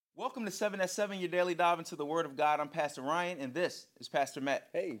Welcome to 7 at 7, your daily dive into the Word of God. I'm Pastor Ryan, and this is Pastor Matt.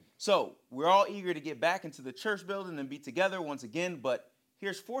 Hey. So, we're all eager to get back into the church building and be together once again, but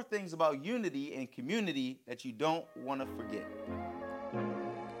here's 4 things about unity and community that you don't want to forget.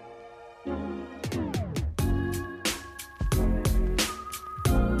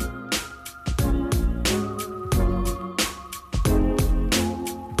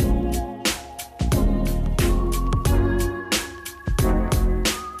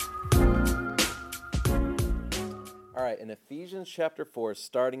 In Ephesians chapter 4,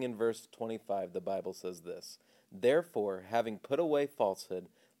 starting in verse 25, the Bible says this: "Therefore, having put away falsehood,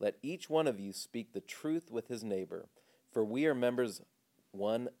 let each one of you speak the truth with his neighbor, for we are members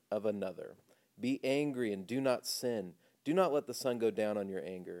one of another. Be angry and do not sin. Do not let the sun go down on your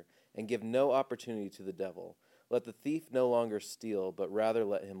anger, and give no opportunity to the devil. Let the thief no longer steal, but rather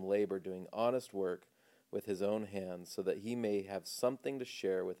let him labor, doing honest work with his own hands, so that he may have something to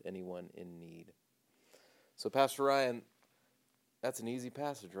share with anyone in need." So, Pastor Ryan, that's an easy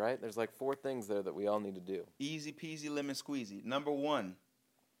passage, right? There's like 4 things there that we all need to do. Easy peasy, lemon squeezy. Number 1,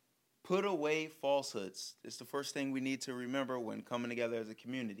 put away falsehoods. It's the first thing we need to remember when coming together as a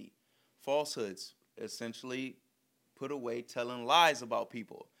community. Falsehoods, essentially, put away telling lies about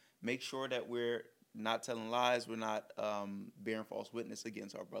people. Make sure that we're not telling lies. We're not bearing false witness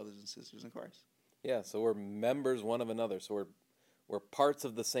against our brothers and sisters in Christ. Yeah, so we're members one of another. So we're parts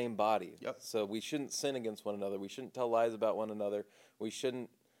of the same body. Yep. So we shouldn't sin against one another. We shouldn't tell lies about one another. We shouldn't,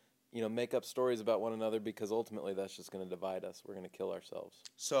 make up stories about one another, because ultimately that's just going to divide us. We're going to kill ourselves.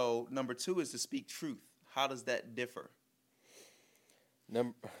 So number 2 is to speak truth. How does that differ?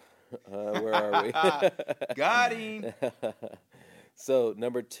 Where are we? Got him. So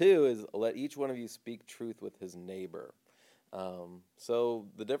number 2 is let each one of you speak truth with his neighbor. So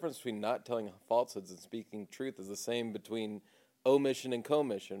the difference between not telling falsehoods and speaking truth is the same between omission and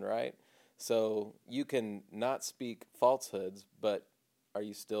commission, right? So you can not speak falsehoods, but are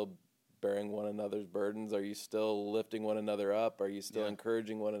you still bearing one another's burdens? Are you still lifting one another up? Are you still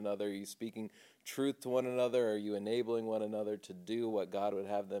encouraging one another? Are you speaking truth to one another? Are you enabling one another to do what God would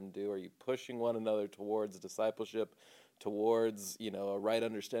have them do? Are you pushing one another towards discipleship, towards, a right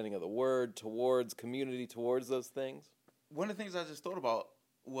understanding of the word, towards community, towards those things? One of the things I just thought about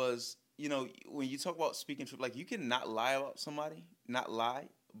was, when you talk about speaking truth, like you can not lie about somebody,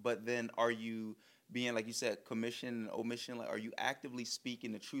 but then are you being, like you said, commission and omission? Like, are you actively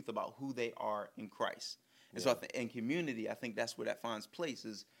speaking the truth about who they are in Christ? And so in community, I think that's where that finds place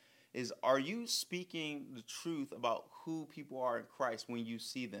is are you speaking the truth about who people are in Christ when you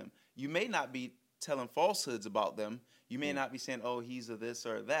see them? You may not be telling falsehoods about them. You may not be saying, oh, he's a this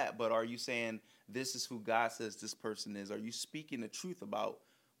or that, but are you saying this is who God says this person is? Are you speaking the truth about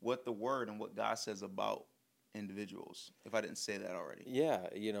what the word and what God says about individuals, if I didn't say that already? Yeah,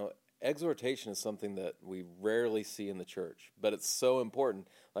 exhortation is something that we rarely see in the church, but it's so important.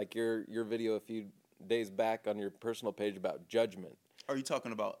 Like your video a few days back on your personal page about judgment. Are you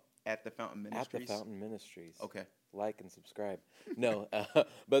talking about At the Fountain Ministries? At the Fountain Ministries. Okay. Like and subscribe. No,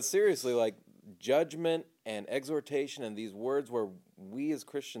 but seriously, like judgment and exhortation and these words where we as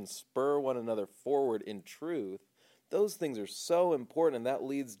Christians spur one another forward in truth, those things are so important, and that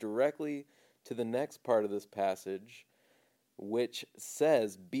leads directly to the next part of this passage, which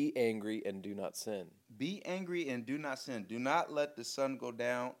says, be angry and do not sin. Be angry and do not sin. Do not let the sun go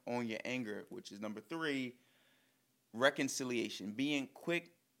down on your anger, which is number 3, reconciliation. Being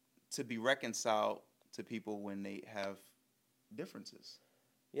quick to be reconciled to people when they have differences.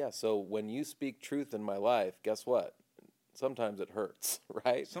 Yeah, so when you speak truth in my life, guess what? Sometimes it hurts,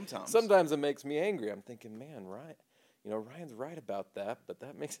 right? Sometimes it makes me angry. I'm thinking, man, Ryan's right about that, but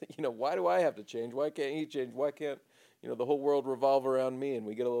that makes it, why do I have to change? Why can't he change? Why can't, the whole world revolve around me? And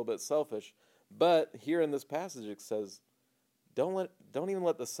we get a little bit selfish. But here in this passage, it says, don't even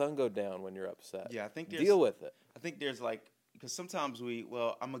let the sun go down when you're upset. Yeah, I think deal with it. I think there's because sometimes I'm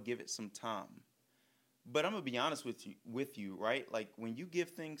going to give it some time. But I'm going to be honest with you, right? Like when you give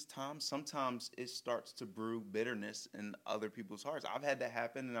things time, sometimes it starts to brew bitterness in other people's hearts. I've had that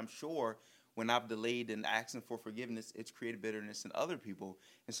happen, and I'm sure when I've delayed and asking for forgiveness, it's created bitterness in other people.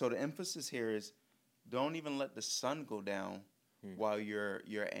 And so the emphasis here is don't even let the sun go down while you're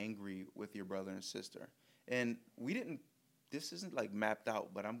angry with your brother and sister. And this isn't like mapped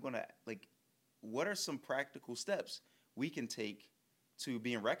out, but I'm going to what are some practical steps we can take to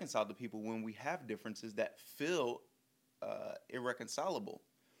being reconciled to people when we have differences that feel irreconcilable?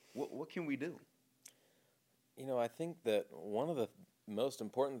 What can we do? I think that one of the most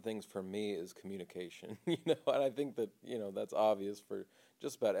important things for me is communication. And I think that, that's obvious for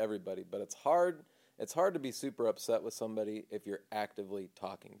just about everybody, but it's hard it's hard to be super upset with somebody if you're actively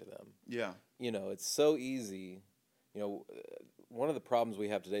talking to them. Yeah. It's so easy. One of the problems we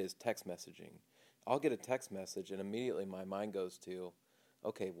have today is text messaging. I'll get a text message and immediately my mind goes to,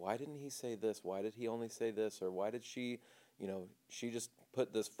 okay, why didn't he say this? Why did he only say this? Or why did she, she just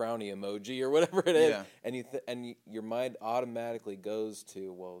put this frowny emoji or whatever it is. Yeah. And your mind automatically goes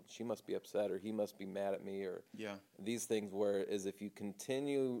to, well, she must be upset or he must be mad at me or these things, whereas if you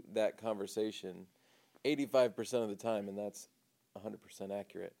continue that conversation 85% of the time, and that's 100%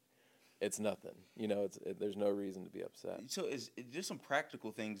 accurate, it's nothing. There's no reason to be upset. So it's just some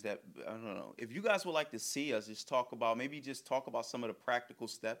practical things that, I don't know. If you guys would like to see us just talk about some of the practical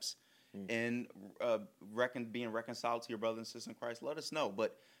steps in being reconciled to your brother and sister in Christ, let us know.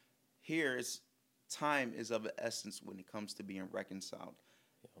 But time is of the essence when it comes to being reconciled.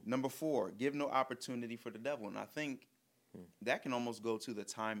 Yeah. Number 4, give no opportunity for the devil. And I think that can almost go to the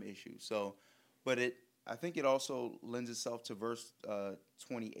time issue. So, I think it also lends itself to verse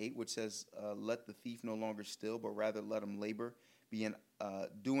 28, which says, let the thief no longer steal, but rather let him labor,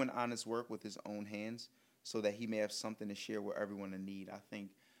 doing honest work with his own hands, so that he may have something to share with everyone in need. I think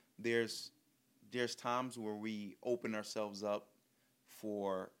there's times where we open ourselves up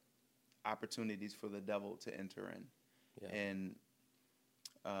for opportunities for the devil to enter in. Yeah. And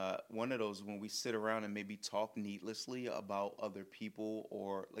one of those, when we sit around and maybe talk needlessly about other people,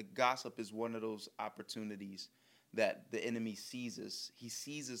 or like gossip is one of those opportunities that the enemy seizes. He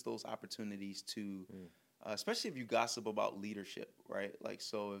seizes those opportunities to, especially if you gossip about leadership, right? Like,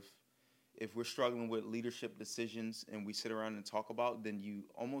 so if we're struggling with leadership decisions and we sit around and talk about, then you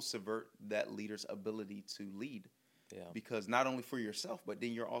almost subvert that leader's ability to lead. Yeah. Because not only for yourself, but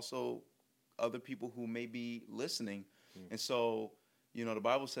then you're also other people who may be listening. And so, the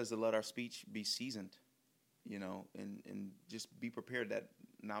Bible says to let our speech be seasoned, and just be prepared that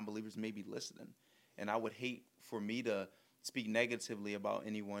non-believers may be listening. And I would hate for me to speak negatively about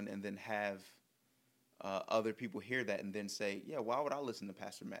anyone and then have other people hear that and then say, yeah, why would I listen to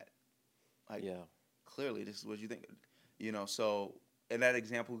Pastor Matt? Like, clearly this is what you think. So, and that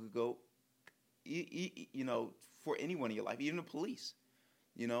example could go, for anyone in your life, even the police.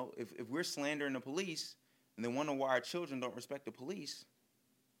 If we're slandering the police, and then wonder why our children don't respect the police,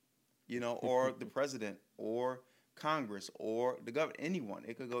 or the president, or Congress, or the government, anyone.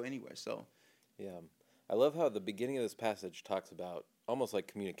 It could go anywhere. So, yeah, I love how the beginning of this passage talks about almost like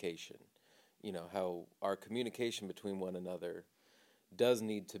communication. How our communication between one another does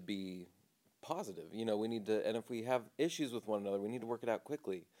need to be positive. We need to, and if we have issues with one another, we need to work it out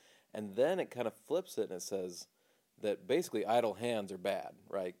quickly. And then it kind of flips it and it says that basically idle hands are bad,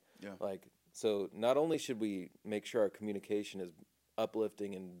 right? Yeah. So not only should we make sure our communication is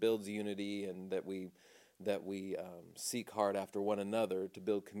uplifting and builds unity, and that we seek hard after one another to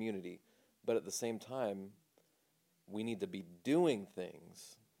build community, but at the same time, we need to be doing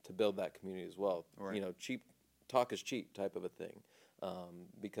things to build that community as well. Right. Cheap talk is cheap type of a thing,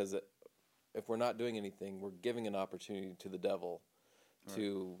 because if we're not doing anything, we're giving an opportunity to the devil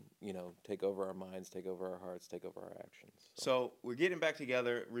to, take over our minds, take over our hearts, take over our actions. So we're getting back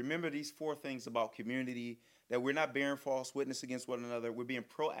together. Remember these 4 things about community, that we're not bearing false witness against one another. We're being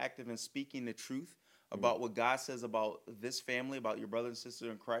proactive in speaking the truth about what God says about this family, about your brother and sister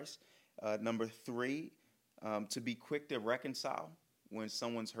in Christ. Number 3, to be quick to reconcile when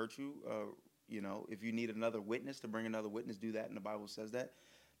someone's hurt you. If you need another witness, to bring another witness, do that, and the Bible says that.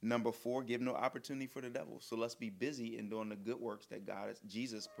 Number 4, give no opportunity for the devil. So let's be busy in doing the good works that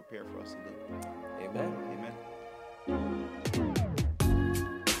Jesus prepared for us to do. Amen.